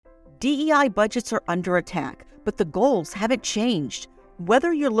DEI budgets are under attack, but the goals haven't changed.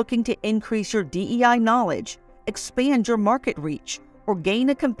 Whether you're looking to increase your DEI knowledge, expand your market reach, or gain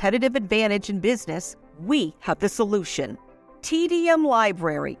a competitive advantage in business, we have the solution. TDM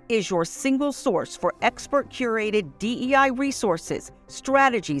Library is your single source for expert-curated DEI resources,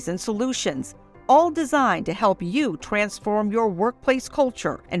 strategies, and solutions, all designed to help you transform your workplace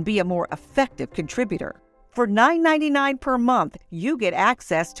culture and be a more effective contributor. For $9.99 per month, you get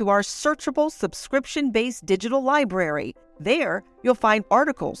access to our searchable subscription-based digital library. There, you'll find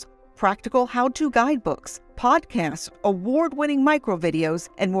articles, practical how-to guidebooks, podcasts, award-winning microvideos,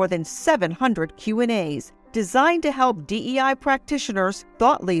 and more than 700 Q&As, designed to help DEI practitioners,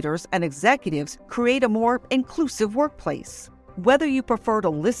 thought leaders, and executives create a more inclusive workplace. Whether you prefer to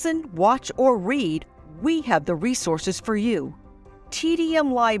listen, watch, or read, we have the resources for you.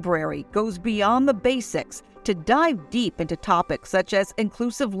 TDM Library goes beyond the basics to dive deep into topics such as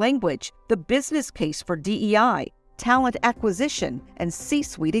inclusive language, the business case for DEI, talent acquisition, and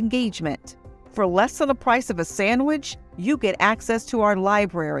C-suite engagement. For less than the price of a sandwich, you get access to our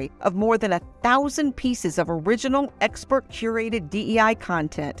library of more than 1,000 pieces of original, expert-curated DEI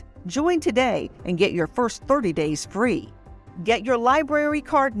content. Join today and get your first 30 days free. Get your library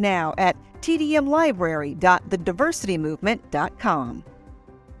card now at tdmlibrary.thediversitymovement.com.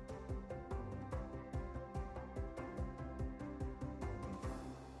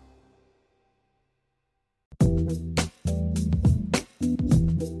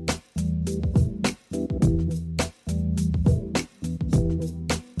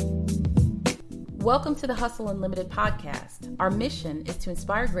 Welcome to the Hustle Unlimited podcast. Our mission is to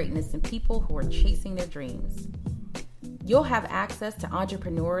inspire greatness in people who are chasing their dreams. You'll have access to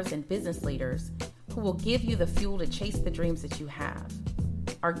entrepreneurs and business leaders who will give you the fuel to chase the dreams that you have.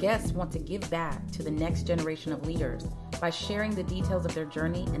 Our guests want to give back to the next generation of leaders by sharing the details of their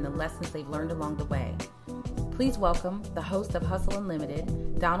journey and the lessons they've learned along the way. Please welcome the host of Hustle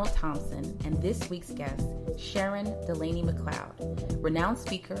Unlimited, Donald Thompson, and this week's guest, Sharon Delaney McCloud, renowned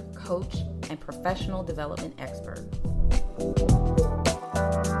speaker, coach, and professional development expert.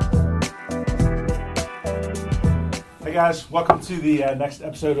 Hey guys, welcome to the next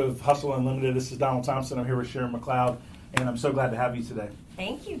episode of Hustle Unlimited. This is Donald Thompson. I'm here with Sharon McCloud, and I'm so glad to have you today.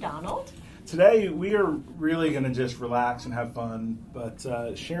 Thank you, Donald. Today, we are really going to just relax and have fun, but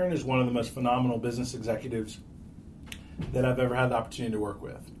Sharon is one of the most phenomenal business executives that I've ever had the opportunity to work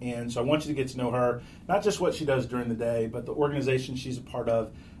with. And so I want you to get to know her, not just what she does during the day, but the organization she's a part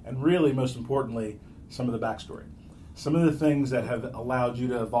of, and really, most importantly, some of the backstory. Some of the things that have allowed you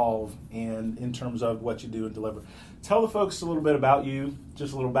to evolve and in terms of what you do and deliver. Tell the folks a little bit about you,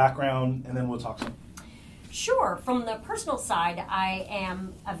 just a little background, and then we'll talk some. Sure. From the personal side, I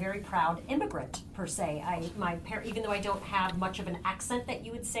am a very proud immigrant, per se. Even though I don't have much of an accent that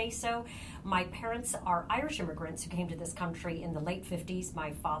you would say so, my parents are Irish immigrants who came to this country in the late 50s.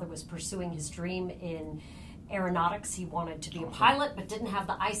 My father was pursuing his dream in aeronautics. He wanted to be a pilot, but didn't have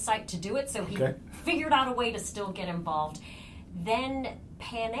the eyesight to do it, so he figured out a way to still get involved. Then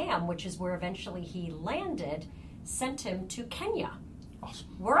Pan Am, which is where eventually he landed, sent him to Kenya,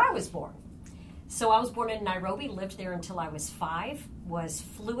 where I was born. So I was born in Nairobi, lived there until I was 5, was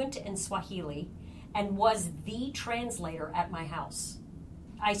fluent in Swahili, and was the translator at my house.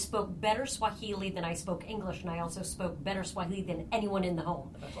 I spoke better Swahili than I spoke English, and I also spoke better Swahili than anyone in the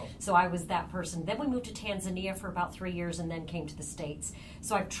home. That's awesome. So I was that person. Then we moved to Tanzania for about 3 years and then came to the States.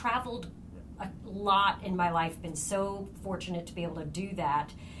 So I've traveled a lot in my life, been so fortunate to be able to do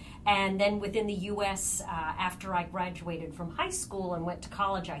that. And then within the U.S., after I graduated from high school and went to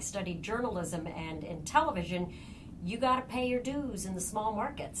college, I studied journalism, and in television, you got to pay your dues in the small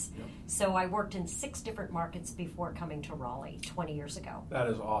markets. Yep. So I worked in 6 different markets before coming to Raleigh 20 years ago. That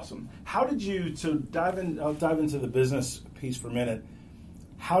is awesome. How did you, I'll dive into the business piece for a minute.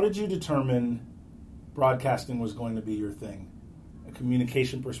 How did you determine broadcasting was going to be your thing? A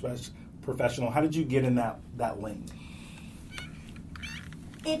communication professional. How did you get in that lane?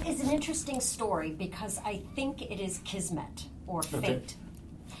 It is an interesting story because I think it is kismet or fate. Okay.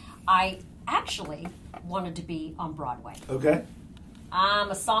 I actually wanted to be on Broadway. Okay.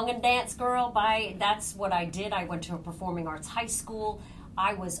 I'm a song and dance girl. That's what I did. I went to a performing arts high school.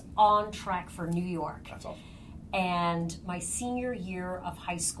 I was on track for New York. That's awesome. And my senior year of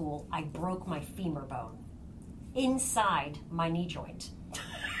high school, I broke my femur bone inside my knee joint.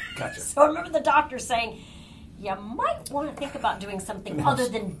 Gotcha. So I remember the doctor saying, you might want to think about doing something other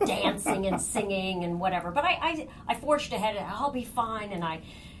than dancing and singing and whatever. But I forged ahead, and I'll be fine. And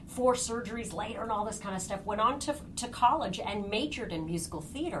 4 surgeries later and all this kind of stuff. Went on to college and majored in musical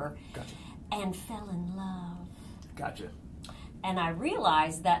theater. Gotcha. And fell in love. Gotcha. And I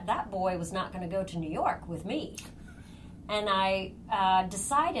realized that that boy was not going to go to New York with me. And I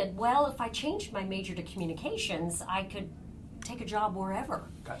decided, well, if I changed my major to communications, I could take a job wherever.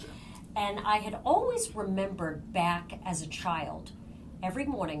 Gotcha. And I had always remembered back as a child, every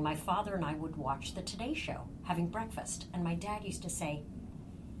morning my father and I would watch the Today Show, having breakfast. And my dad used to say,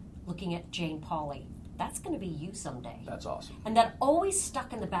 looking at Jane Pauley, that's going to be you someday. That's awesome. And that always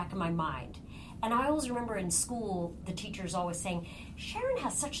stuck in the back of my mind. And I always remember in school, the teachers always saying, Sharon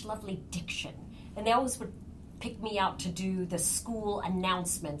has such lovely diction. And they always would pick me out to do the school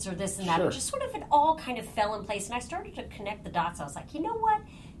announcements or this and that. Sure. It just sort of, it all kind of fell in place. And I started to connect the dots. I was like, you know what?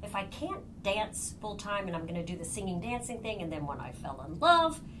 If I can't dance full time and I'm going to do the singing, dancing thing, and then when I fell in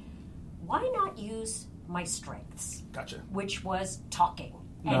love, why not use my strengths? Gotcha. Which was talking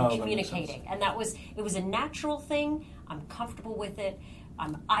and communicating. And it was a natural thing. I'm comfortable with it.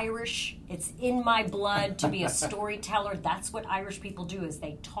 I'm Irish. It's in my blood to be a storyteller. That's what Irish people do, is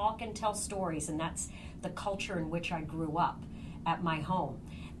they talk and tell stories, and that's the culture in which I grew up at my home.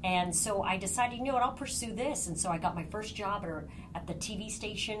 And so I decided, you know what, I'll pursue this. And so I got my first job at the TV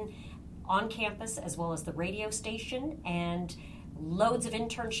station on campus, as well as the radio station, and loads of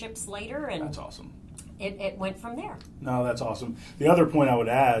internships later. And that's awesome. It went from there. No, that's awesome. The other point I would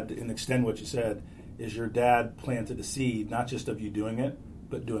add and extend what you said is your dad planted a seed, not just of you doing it,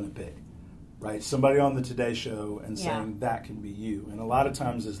 but doing it big, right? Somebody on the Today Show and saying that can be you. And a lot of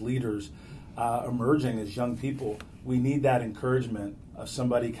times as leaders, emerging as young people, we need that encouragement of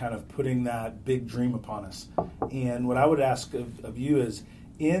somebody kind of putting that big dream upon us. And what I would ask of you is,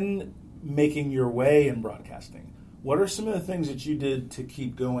 in making your way in broadcasting, what are some of the things that you did to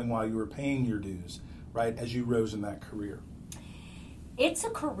keep going while you were paying your dues, right, as you rose in that career? It's a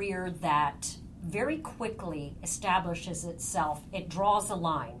career that very quickly establishes itself. It draws a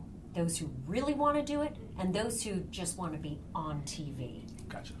line. Those who really want to do it and those who just want to be on TV.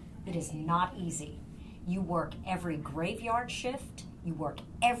 Gotcha. It is not easy. You work every graveyard shift, you work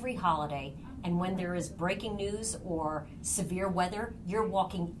every holiday, and when there is breaking news or severe weather, you're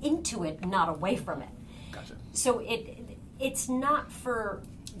walking into it, not away from it. Gotcha. So it's not for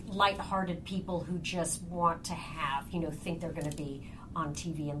lighthearted people who just want to have, think they're going to be on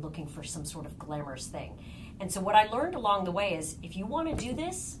TV and looking for some sort of glamorous thing. And so what I learned along the way is, if you want to do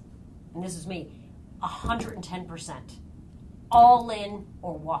this, and this is me, 110%, all in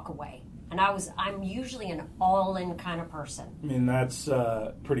or walk away. And I'm usually an all-in kind of person. I mean, that's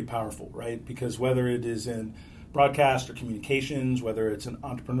pretty powerful, right? Because whether it is in broadcast or communications, whether it's an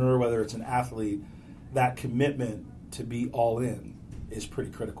entrepreneur, whether it's an athlete, that commitment to be all in is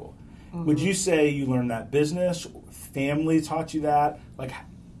pretty critical. Mm-hmm. Would you say you learned that business? Family taught you that? Like,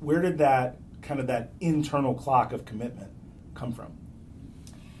 where did that internal clock of commitment come from?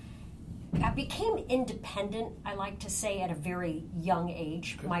 I became independent, I like to say, at a very young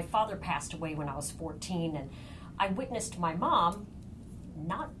age. Okay. My father passed away when I was 14, and I witnessed my mom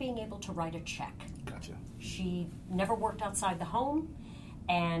not being able to write a check. Gotcha. She never worked outside the home,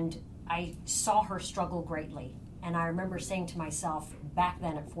 and I saw her struggle greatly. And I remember saying to myself back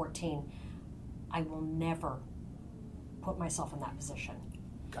then at 14, I will never put myself in that position.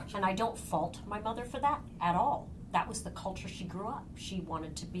 Gotcha. And I don't fault my mother for that at all. That was the culture she grew up. She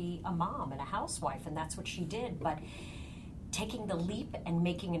wanted to be a mom and a housewife, and that's what she did. But taking the leap and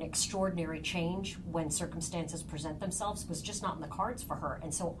making an extraordinary change when circumstances present themselves was just not in the cards for her.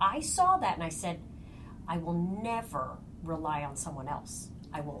 And so I saw that and I said, I will never rely on someone else.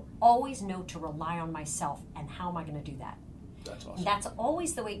 I will always know to rely on myself, and how am I going to do that? That's awesome. And that's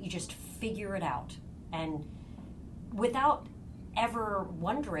always the way you just figure it out. And without ever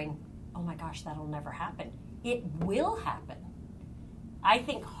wondering, oh my gosh, that'll never happen. It will happen. I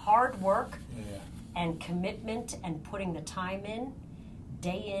think hard work and commitment and putting the time in,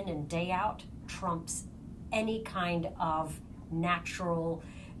 day in and day out, trumps any kind of natural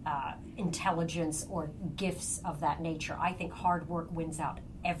intelligence or gifts of that nature. I think hard work wins out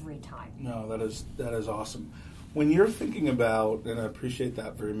every time. No, that is awesome. When you're thinking about, and I appreciate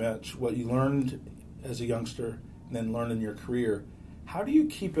that very much, what you learned as a youngster and then learned in your career, how do you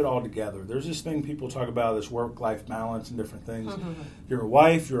keep it all together? There's this thing people talk about, this work-life balance and different things. Mm-hmm. You're a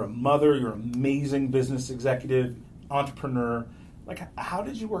wife, you're a mother, you're an amazing business executive, entrepreneur. Like, how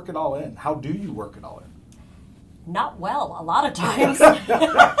did you work it all in? How do you work it all in? Not well, a lot of times.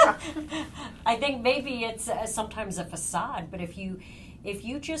 I think maybe it's sometimes a facade, but if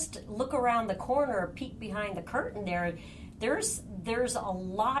you just look around the corner, peek behind the curtain there's a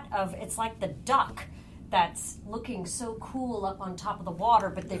lot of, it's like the duck that's looking so cool up on top of the water,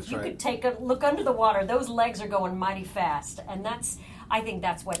 but if you could take a look under the water, those legs are going mighty fast. And I think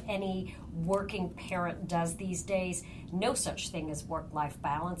that's what any working parent does these days. No such thing as work-life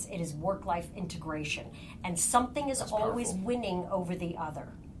balance. It is work-life integration. And something is always winning over the other.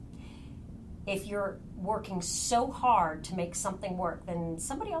 If you're working so hard to make something work, then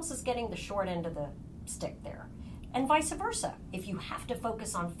somebody else is getting the short end of the stick there. And vice versa. If you have to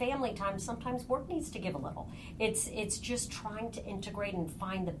focus on family time, sometimes work needs to give a little. It's just trying to integrate and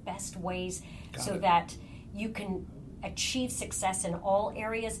find the best ways that you can achieve success in all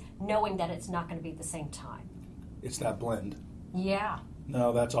areas, knowing that it's not going to be at the same time. It's that blend. Yeah.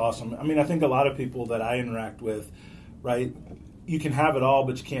 No, that's awesome. I mean, I think a lot of people that I interact with, right, you can have it all,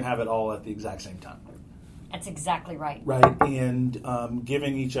 but you can't have it all at the exact same time. That's exactly right. Right, and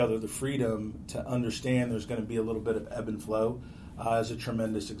giving each other the freedom to understand there's going to be a little bit of ebb and flow is a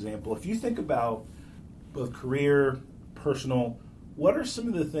tremendous example. If you think about both career, personal, what are some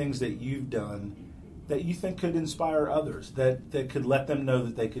of the things that you've done that you think could inspire others, that could let them know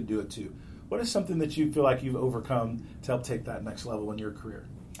that they could do it too? What is something that you feel like you've overcome to help take that next level in your career?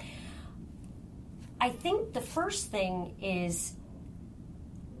 I think the first thing is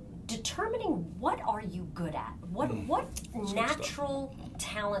determining what are you good at? What natural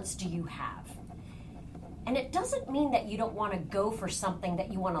talents do you have? And it doesn't mean that you don't want to go for something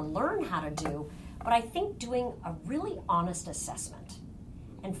that you want to learn how to do, but I think doing a really honest assessment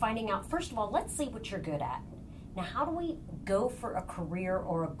and finding out, first of all, let's see what you're good at. Now, how do we go for a career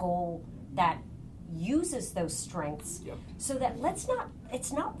or a goal that uses those strengths so that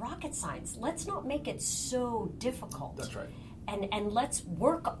it's not rocket science. Let's not make it so difficult. That's right. And let's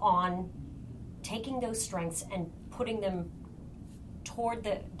work on taking those strengths and putting them toward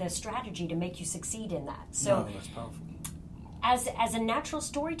the strategy to make you succeed in that. So that's powerful. As a natural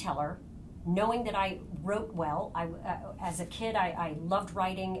storyteller, knowing that I wrote well, as a kid I loved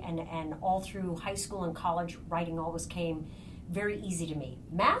writing, and all through high school and college, writing always came very easy to me.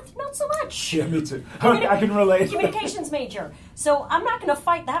 Math, not so much. Yeah, me too. I can relate. Communications major. So I'm not going to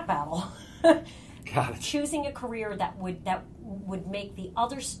fight that battle. Got it. Choosing a career that would make the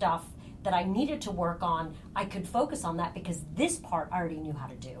other stuff that I needed to work on, I could focus on that because this part I already knew how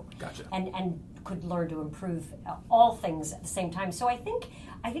to do. Gotcha. And could learn to improve all things at the same time. So I think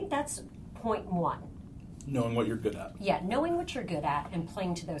that's point one. Knowing what you're good at. Yeah, knowing what you're good at and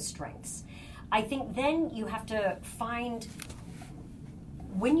playing to those strengths. I think then you have to find,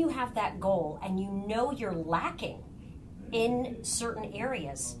 when you have that goal and you know you're lacking in certain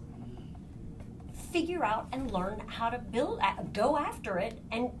areas, figure out and learn how to go after it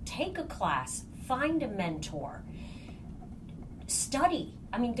and take a class, find a mentor, study.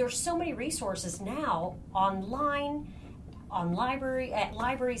 I mean, there's so many resources now online, at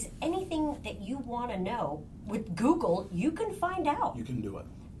libraries, anything that you want to know. With Google, you can find out. You can do it.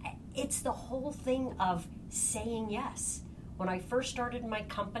 It's the whole thing of saying yes. When I first started my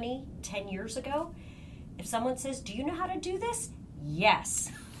company 10 years ago, if someone says, "Do you know how to do this?" Yes.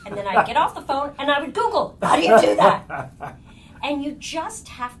 And then I'd get off the phone and I would Google, how do you do that? And you just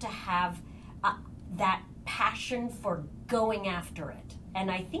have to have that passion for going after it. And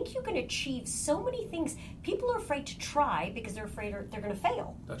I think you can achieve so many things. People are afraid to try because they're afraid they're going to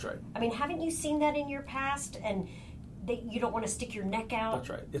fail. That's right. I mean, haven't you seen that in your past? And you don't want to stick your neck out. That's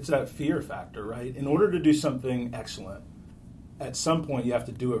right. It's that fear factor, right? In order to do something excellent, at some point you have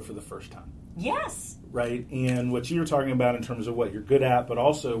to do it for the first time. Yes. Right? And what you're talking about in terms of what you're good at, but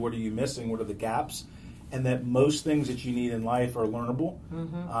also what are you missing, what are the gaps, and that most things that you need in life are learnable,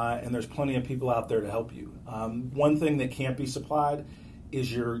 and there's plenty of people out there to help you. One thing that can't be supplied is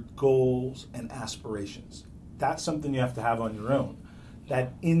your goals and aspirations. That's something you have to have on your own.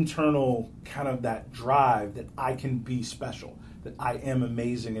 That internal kind of that drive that I can be special, that I am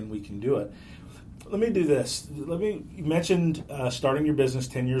amazing and we can do it. Let me do this. You mentioned starting your business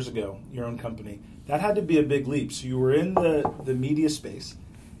 10 years ago, your own company. That had to be a big leap. So you were in the media space,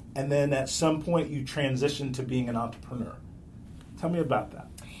 and then at some point you transitioned to being an entrepreneur. Tell me about that.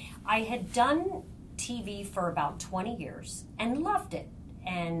 I had done TV for about 20 years and loved it.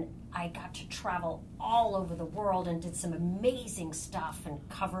 And I got to travel all over the world and did some amazing stuff and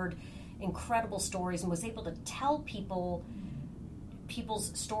covered incredible stories and was able to tell people's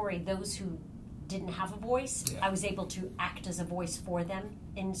story, those who didn't have a voice. Yeah. I was able to act as a voice for them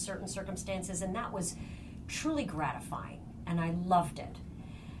in certain circumstances, and that was truly gratifying, and I loved it.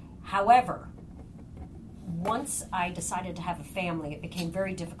 However, once I decided to have a family, it became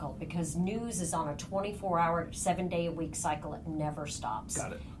very difficult because news is on a 24-hour, 7-day-a-week cycle. It never stops.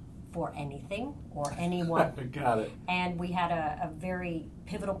 Got it. For anything or anyone. Got it. And we had a very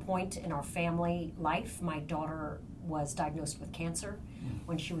pivotal point in our family life. My daughter was diagnosed with cancer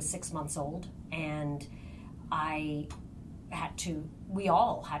when she was 6 months old, and I we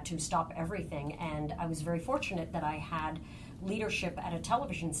all had to stop everything. And I was very fortunate that I had leadership at a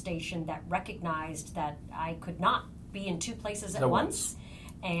television station that recognized that I could not be in two places at once.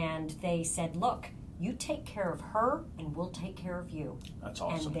 And they said, look, you take care of her and we'll take care of you. That's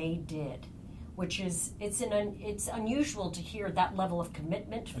awesome. And they did, which is, it's unusual to hear that level of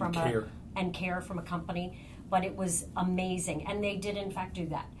commitment from care from a company, but it was amazing. And they did in fact do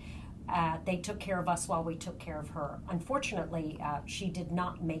that. They took care of us while we took care of her. Unfortunately, she did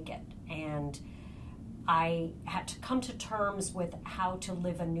not make it, and I had to come to terms with how to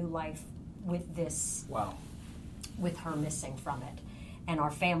live a new life with this. Wow. With her missing from it. And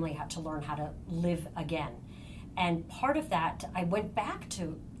our family had to learn how to live again. And part of that, I went back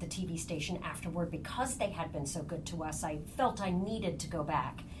to the TV station afterward because they had been so good to us. I felt I needed to go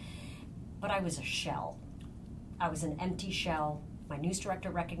back. But I was a shell. I was an empty shell. My news director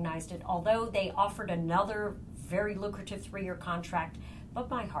recognized it, although they offered another very lucrative 3-year contract, but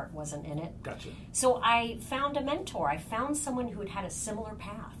my heart wasn't in it. Gotcha. So I found a mentor. I found someone who had had a similar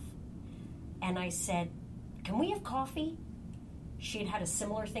path. And I said, can we have coffee? She had had a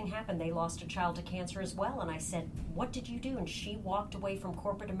similar thing happen. They lost a child to cancer as well. And I said, what did you do? And she walked away from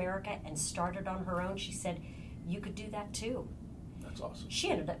corporate America and started on her own. She said, you could do that too. That's awesome.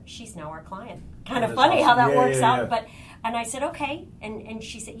 She's now our client. Kind of funny how that works out. Yeah. And I said, okay. And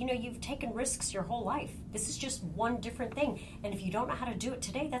she said, you've taken risks your whole life. This is just one different thing. And if you don't know how to do it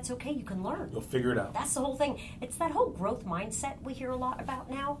today, that's okay. You can learn. You'll figure it out. That's the whole thing. It's that whole growth mindset we hear a lot about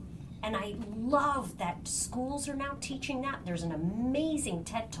now. And I love that schools are now teaching that. There's an amazing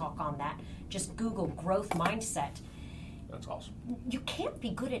TED Talk on that. Just Google growth mindset. That's awesome. You can't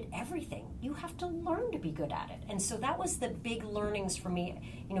be good at everything. You have to learn to be good at it. And so that was the big learnings for me,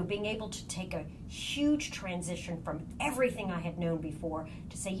 being able to take a huge transition from everything I had known before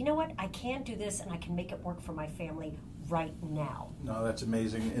to say, you know what, I can do this and I can make it work for my family right now. No, that's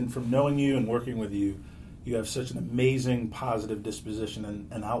amazing. And from knowing you and working with you, you have such an amazing positive disposition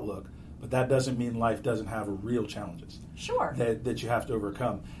and outlook. But that doesn't mean life doesn't have real challenges. Sure. That you have to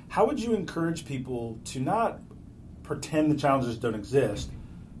overcome. How would you encourage people to not pretend the challenges don't exist,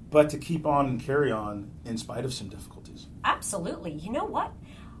 but to keep on and carry on in spite of some difficulties? Absolutely. You know what?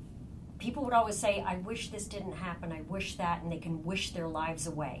 People would always say, I wish this didn't happen, I wish that, and they can wish their lives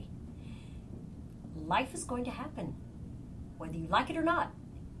away. Life is going to happen, whether you like it or not.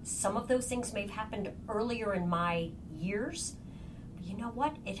 Some of those things may have happened earlier in my years, but you know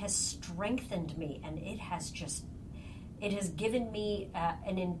what? It has strengthened me, and it has given me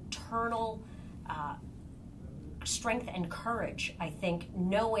an internal strength and courage, I think,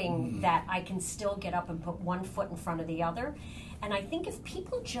 knowing that I can still get up and put one foot in front of the other. And I think if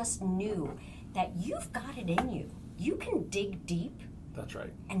people just knew that you've got it in you, you can dig deep. That's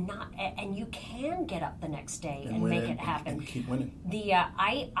right. And you can get up the next day and make it happen. And keep winning.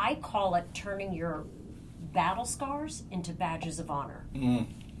 I call it turning your battle scars into badges of honor.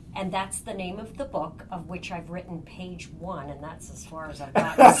 And that's the name of the book, of which I've written page 1, and that's as far as I've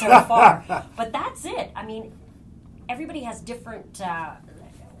gotten so far. But that's it. I mean, everybody has different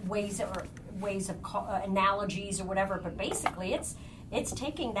ways of analogies or whatever, but basically it's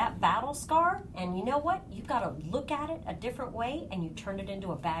taking that battle scar, and you know what? You've got to look at it a different way, and you turn it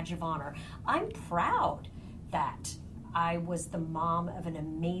into a badge of honor. I'm proud that I was the mom of an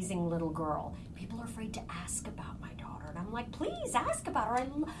amazing little girl. People are afraid to ask about my daughter, and I'm like, please ask about her.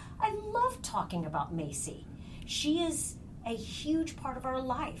 I love talking about Macy. She is a huge part of our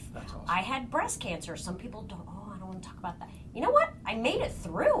life. That's awesome. I had breast cancer. Some people don't want to talk about that. You know what? I made it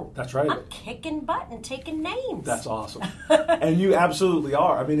through. That's right. I'm kicking butt and taking names. That's awesome. And you absolutely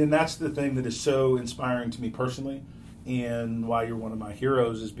are. I mean, and that's the thing that is so inspiring to me personally, and why you're one of my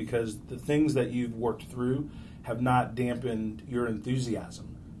heroes, is because the things that you've worked through have not dampened your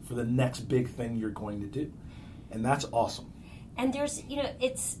enthusiasm for the next big thing you're going to do. And that's awesome. And there's,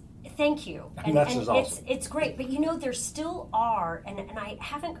 thank you. And that's awesome. It's great, but there still are, and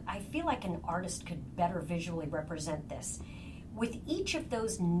I feel like an artist could better visually represent this. With each of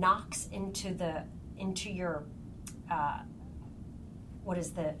those knocks into your, what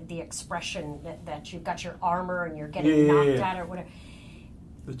is the expression that you've got your armor and you're getting knocked at or whatever.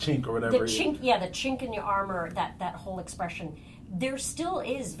 The chink or whatever. The chink in your armor, that whole expression. There still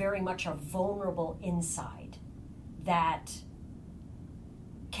is very much a vulnerable inside that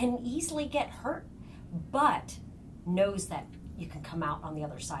can easily get hurt, but knows that you can come out on the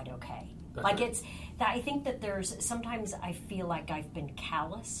other side okay. I think that sometimes I feel like I've been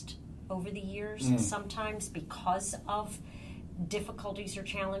calloused over the years, sometimes because of difficulties or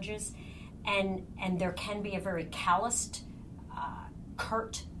challenges, and there can be a very calloused,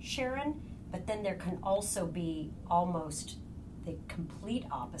 curt Sharon, but then there can also be almost the complete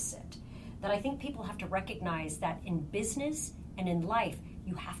opposite. That I think people have to recognize that in business and in life,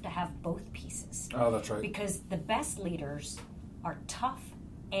 you have to have both pieces. Oh, that's right. Because the best leaders are tough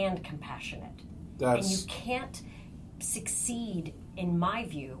and compassionate. And you can't succeed, in my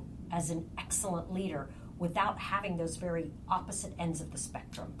view, as an excellent leader without having those very opposite ends of the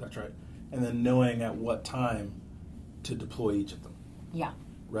spectrum. That's right. And then knowing at what time to deploy each of them. Yeah.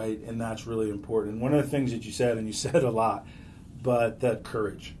 Right? And that's really important. And one of the things that you said, and you said a lot, but that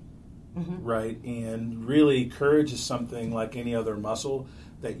courage. Mm-hmm. Right? And really, courage is something like any other muscle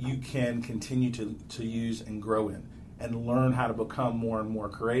that you can continue to use and grow in and learn how to become more and more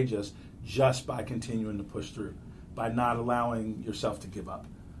courageous just by continuing to push through, by not allowing yourself to give up,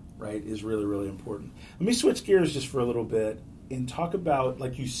 right, is really, really important. Let me switch gears just for a little bit and talk about,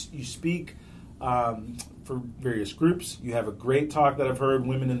 like, you speak for various groups. You have a great talk that I've heard,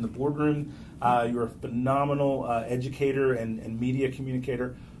 Women in the Boardroom. You're a phenomenal educator and media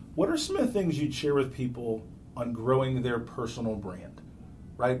communicator. What are some of the things you'd share with people on growing their personal brand,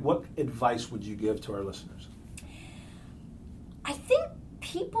 right? What advice would you give to our listeners? I think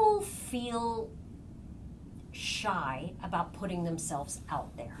people feel shy about putting themselves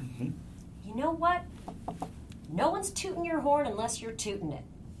out there. Mm-hmm. You know what? No one's tooting your horn unless you're tooting it.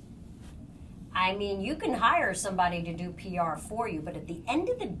 I mean, you can hire somebody to do PR for you, but at the end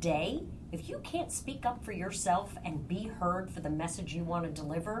of the day, if you can't speak up for yourself and be heard for the message you want to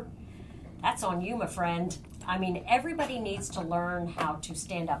deliver, that's on you, my friend. I mean, everybody needs to learn how to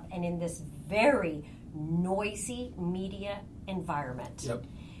stand up. And in this very noisy media environment, yep,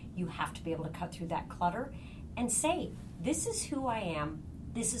 you have to be able to cut through that clutter and say, this is who I am,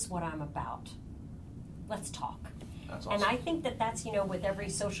 this is what I'm about. Let's talk. That's awesome. And I think that's, with every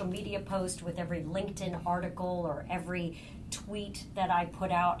social media post, with every LinkedIn article or every tweet that I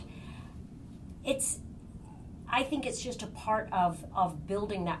put out, I think it's just a part of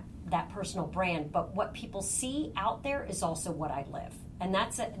building that personal brand. But what people see out there is also what I live. And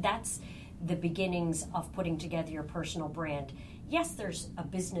that's the beginnings of putting together your personal brand. Yes, there's a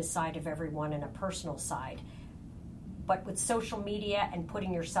business side of everyone and a personal side. But with social media and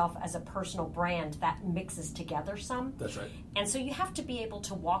putting yourself as a personal brand, that mixes together some. That's right. And so you have to be able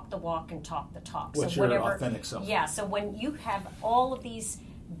to walk the walk and talk the talk. What's your authentic self? Yeah, so when you have all of these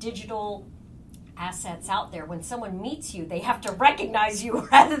digital assets out there, when someone meets you, they have to recognize you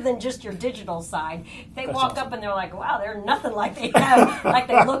rather than just your digital side. If they walk up and they're like, wow, they're nothing like they have, like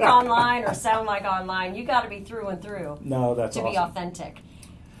they look online or sound like online. You got to be through and through to be authentic.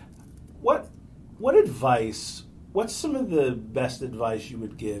 What advice, what's some of the best advice you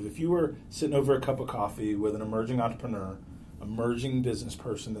would give if you were sitting over a cup of coffee with an emerging entrepreneur, emerging business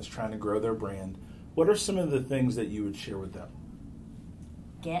person that's trying to grow their brand? What are some of the things that you would share with them?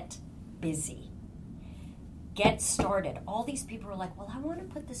 Get busy. Get started. All these people are like, well, I want to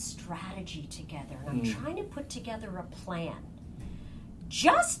put this strategy together, and I'm trying to put together a plan.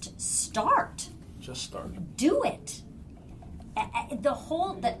 Just start. Just start. Do it.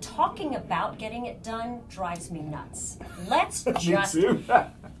 The talking about getting it done drives me nuts. Let's just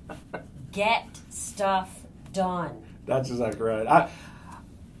get stuff done. That's exactly right.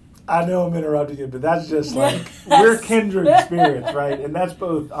 I know I'm interrupting you, but that's just like we're kindred spirits, right? And that's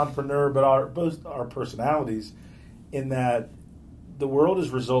both entrepreneur, but both our personalities, in that the world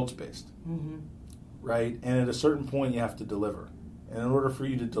is results based, right? And at a certain point, you have to deliver. And in order for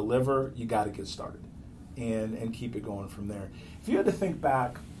you to deliver, you got to get started and keep it going from there. If you had to think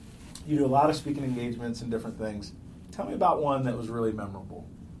back, you do a lot of speaking engagements and different things. Tell me about one that was really memorable.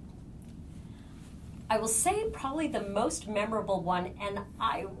 I will say probably the most memorable one, and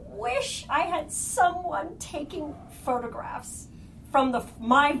I wish I had someone taking photographs from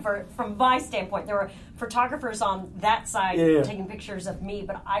my standpoint. There were photographers on that side taking pictures of me,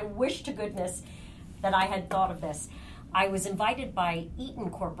 but I wish to goodness that I had thought of this. I was invited by Eaton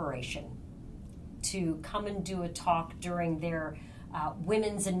Corporation to come and do a talk during their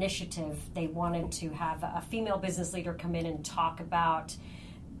women's initiative. They wanted to have a female business leader come in and talk about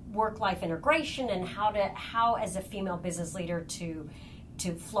work-life integration and how as a female business leader to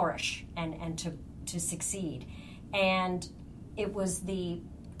flourish and to succeed. And it was the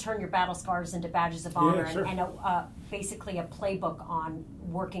turn your battle scars into badges of honor, and basically a playbook on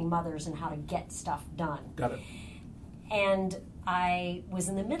working mothers and how to get stuff done. Got it. And I was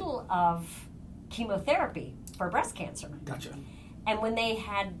in the middle of chemotherapy for breast cancer. Gotcha. And when they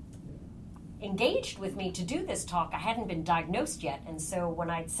had engaged with me to do this talk, I hadn't been diagnosed yet. And so when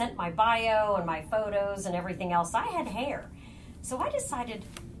I'd sent my bio and my photos and everything else, I had hair. So I decided,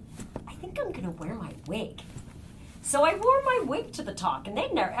 I think I'm going to wear my wig. So I wore my wig to the talk, and they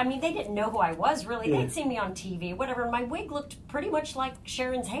didn't know who I was, really. Yeah. They'd seen me on TV, whatever, and my wig looked pretty much like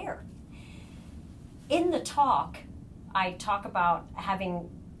Sharon's hair. In the talk, I talk about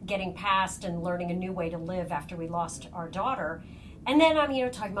getting past and learning a new way to live after we lost our daughter. And then I'm,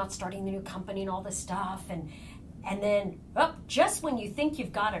 talking about starting the new company and all this stuff. And then, just when you think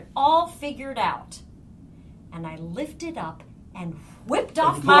you've got it all figured out, and I lifted up and whipped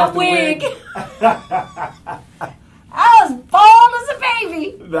off my wig. I was bald as a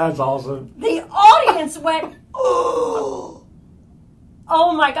baby. That's awesome. The audience went, "Oh,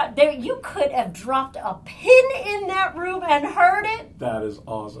 oh my God!" You could have dropped a pin in that room and heard it. That is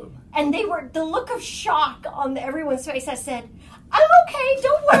awesome. And the look of shock on everyone's face. I said, "I'm okay.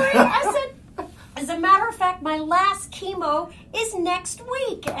 Don't worry." I said, "As a matter of fact, my last chemo is next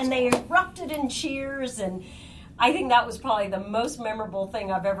week," and they erupted in cheers. And I think that was probably the most memorable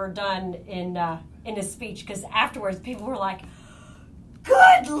thing I've ever done in a speech, because afterwards people were like,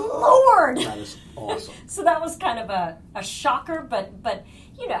 "Good Lord!" That is awesome. So that was kind of a shocker, but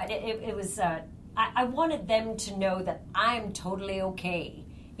it was. I wanted them to know that I'm totally okay,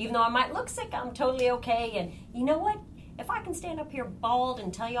 even though I might look sick. I'm totally okay, and you know what? If I can stand up here bald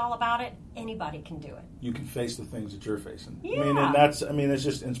and tell you all about it, anybody can do it. You can face the things that you're facing. Yeah. It's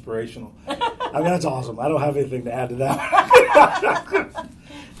just inspirational. That's awesome. I don't have anything to add to that.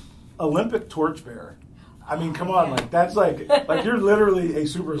 Olympic torchbearer. Come on, that's like you're literally a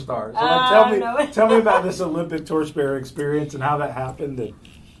superstar. So tell me about this Olympic torchbearer experience and how that happened. And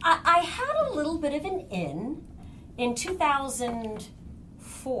I had a little bit of an in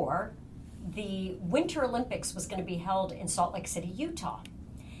 2004. The Winter Olympics was going to be held in Salt Lake City, Utah.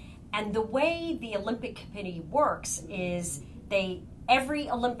 And the way the Olympic Committee works is every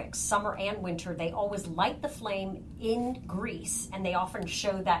Olympics, summer and winter, they always light the flame in Greece, and they often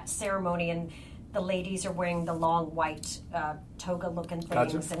show that ceremony, and the ladies are wearing the long white toga-looking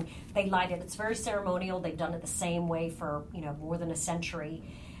things, Gotcha. and they light it. It's very ceremonial. They've done it the same way for more than a century.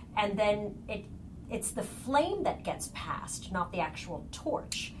 And then it's the flame that gets passed, not the actual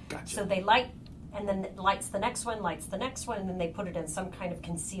torch. Gotcha. So they light, and then it lights the next one, and then they put it in some kind of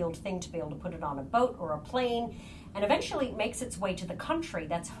concealed thing to be able to put it on a boat or a plane, and eventually it makes its way to the country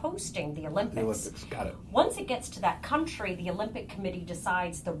that's hosting the Olympics. the Olympics, got it. Once it gets to that country, the Olympic Committee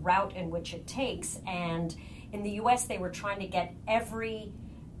decides the route in which it takes, and in the U.S. they were trying to get every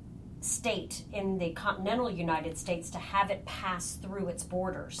state in the continental United States to have it pass through its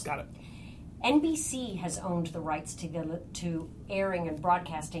borders. Got it. NBC has owned the rights to airing and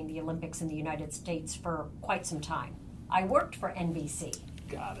broadcasting the Olympics in the United States for quite some time. I worked for NBC.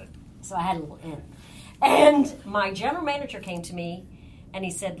 Got it. So I had a little in. And my general manager came to me and he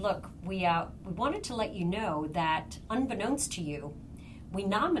said, "Look, we wanted to let you know that unbeknownst to you, we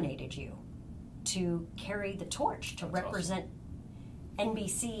nominated you to carry the torch to represent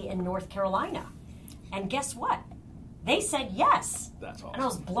NBC in North Carolina." And guess what? They said yes. That's awesome. And I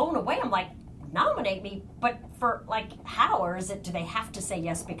was blown away. I'm like, "Nominate me? But for how? Or do they have to say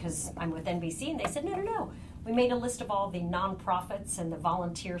yes because I'm with NBC?" And they said, no. We made a list of all the nonprofits and the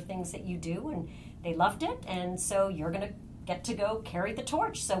volunteer things that you do, and they loved it, and so you're going to get to go carry the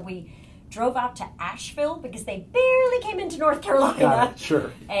torch. So we drove out to Asheville because they barely came into North Carolina. Got it,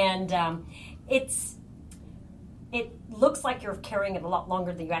 sure. And it looks like you're carrying it a lot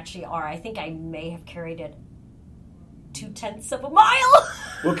longer than you actually are. I think I may have carried it 0.2 of a mile.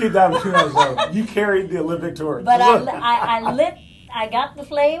 We'll keep that between ourselves. You carried the Olympic torch. But I got the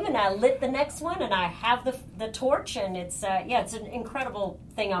flame, and I lit the next one, and I have the torch, and it's an incredible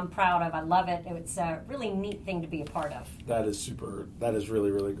thing I'm proud of. I love it. It's a really neat thing to be a part of. That is super. That is really,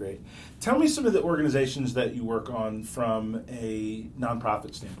 really great. Tell me some of the organizations that you work on from a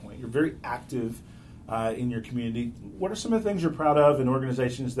nonprofit standpoint. You're very active in your community. What are some of the things you're proud of and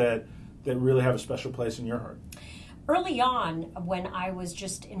organizations that really have a special place in your heart? Early on, when I was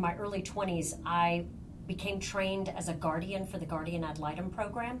just in my early 20s, I became trained as a guardian for the Guardian Ad Litem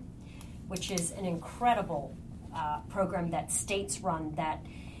program, which is an incredible program that states run, that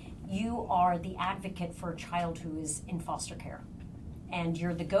you are the advocate for a child who is in foster care. And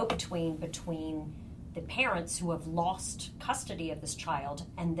you're the go-between between the parents who have lost custody of this child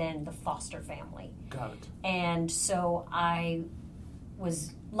and then the foster family. Got it. And so I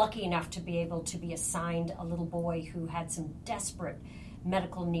was lucky enough to be able to be assigned a little boy who had some desperate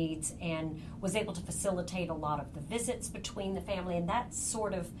medical needs and was able to facilitate a lot of the visits between the family. And that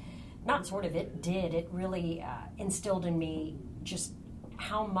it really instilled in me just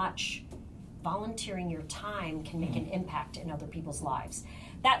how much volunteering your time can make an impact in other people's lives.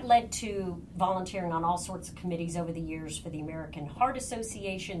 That led to volunteering on all sorts of committees over the years for the American Heart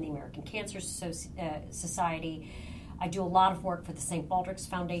Association, the American Cancer Society, I do a lot of work for the St. Baldrick's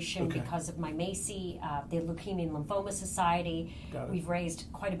Foundation Okay. because of my Macy, the Leukemia and Lymphoma Society. Got it. We've raised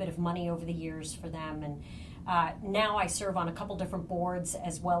quite a bit of money over the years for them. And now I serve on a couple different boards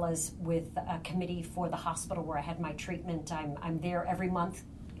as well as with a committee for the hospital where I had my treatment. I'm there every month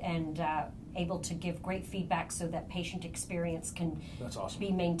and able to give great feedback so that patient experience can That's awesome.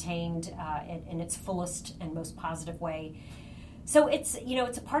 be maintained in its fullest and most positive way. So it's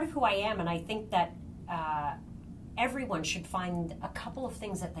a part of who I am, and I think that everyone should find a couple of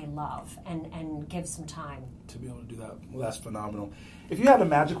things that they love and give some time To be able to do that. Well, that's phenomenal. If you had a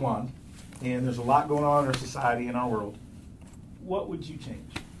magic wand, and there's a lot going on in our society, in our world, what would you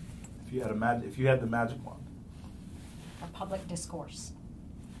change if you had the magic wand? for public discourse.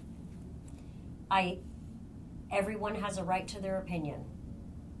 Everyone has a right to their opinion.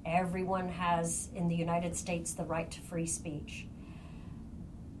 Everyone has, in the United States, the right to free speech.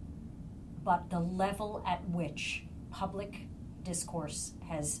 But the level at which public discourse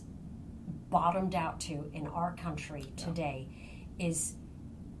has bottomed out to in our country today is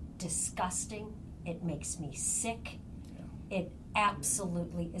disgusting. It makes me sick. Yeah. It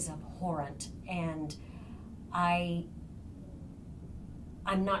absolutely is abhorrent. And I'm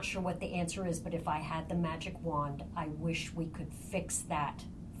not sure what the answer is, but if I had the magic wand, I wish we could fix that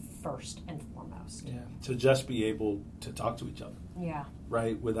first and foremost. Yeah, to just be able to talk to each other, Yeah.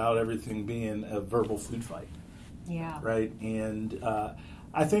 right, without everything being a verbal food fight, Yeah. right? And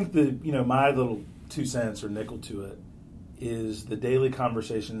I think my little 2 cents or nickel to it is the daily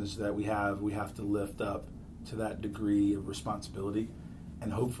conversations that we have to lift up to that degree of responsibility,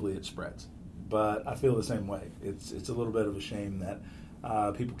 and hopefully it spreads. But I feel the same way. It's a little bit of a shame that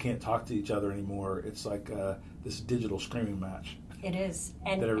people can't talk to each other anymore. It's like this digital screaming match It is.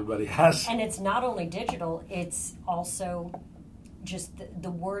 And that everybody has. And it's not only digital, it's also just the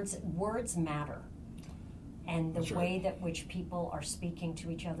words matter. And the That's way right. that which people are speaking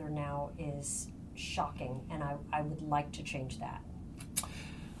to each other now is shocking, and I would like to change that.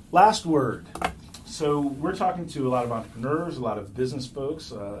 Last word. So we're talking to a lot of entrepreneurs, a lot of business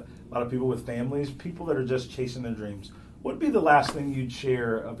folks, a lot of people with families, people that are just chasing their dreams. What would be the last thing you'd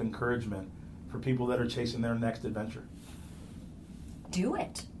share of encouragement for people that are chasing their next adventure? Do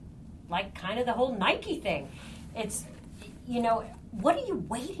it. Like kind of the whole Nike thing. It's, what are you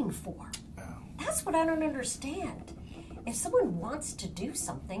waiting for? That's what I don't understand. If someone wants to do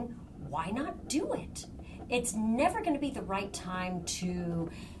something, why not do it? It's never going to be the right time to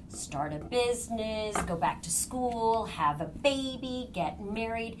start a business, go back to school, have a baby, get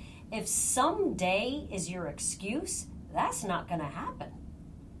married. If someday is your excuse, that's not going to happen.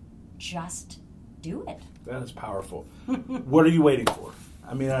 Just do it. That is powerful. What are you waiting for?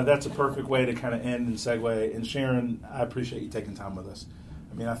 I mean, that's a perfect way to kind of end and segue. And Sharon, I appreciate you taking time with us.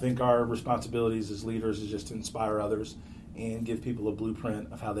 I mean, I think our responsibilities as leaders is just to inspire others and give people a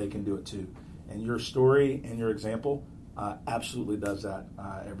blueprint of how they can do it too. And your story and your example absolutely does that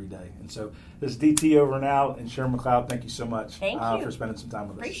every day. And so this is DT over and out. And Sharon McCloud, thank you so much for spending some time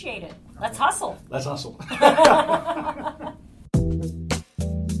with us. Appreciate it. Let's hustle. Let's hustle.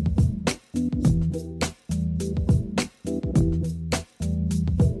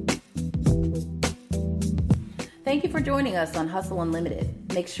 Thank you for joining us on Hustle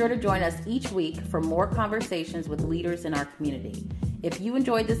Unlimited. Make sure to join us each week for more conversations with leaders in our community. If you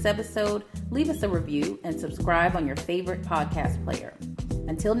enjoyed this episode, leave us a review and subscribe on your favorite podcast player.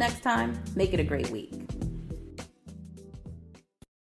 Until next time, make it a great week.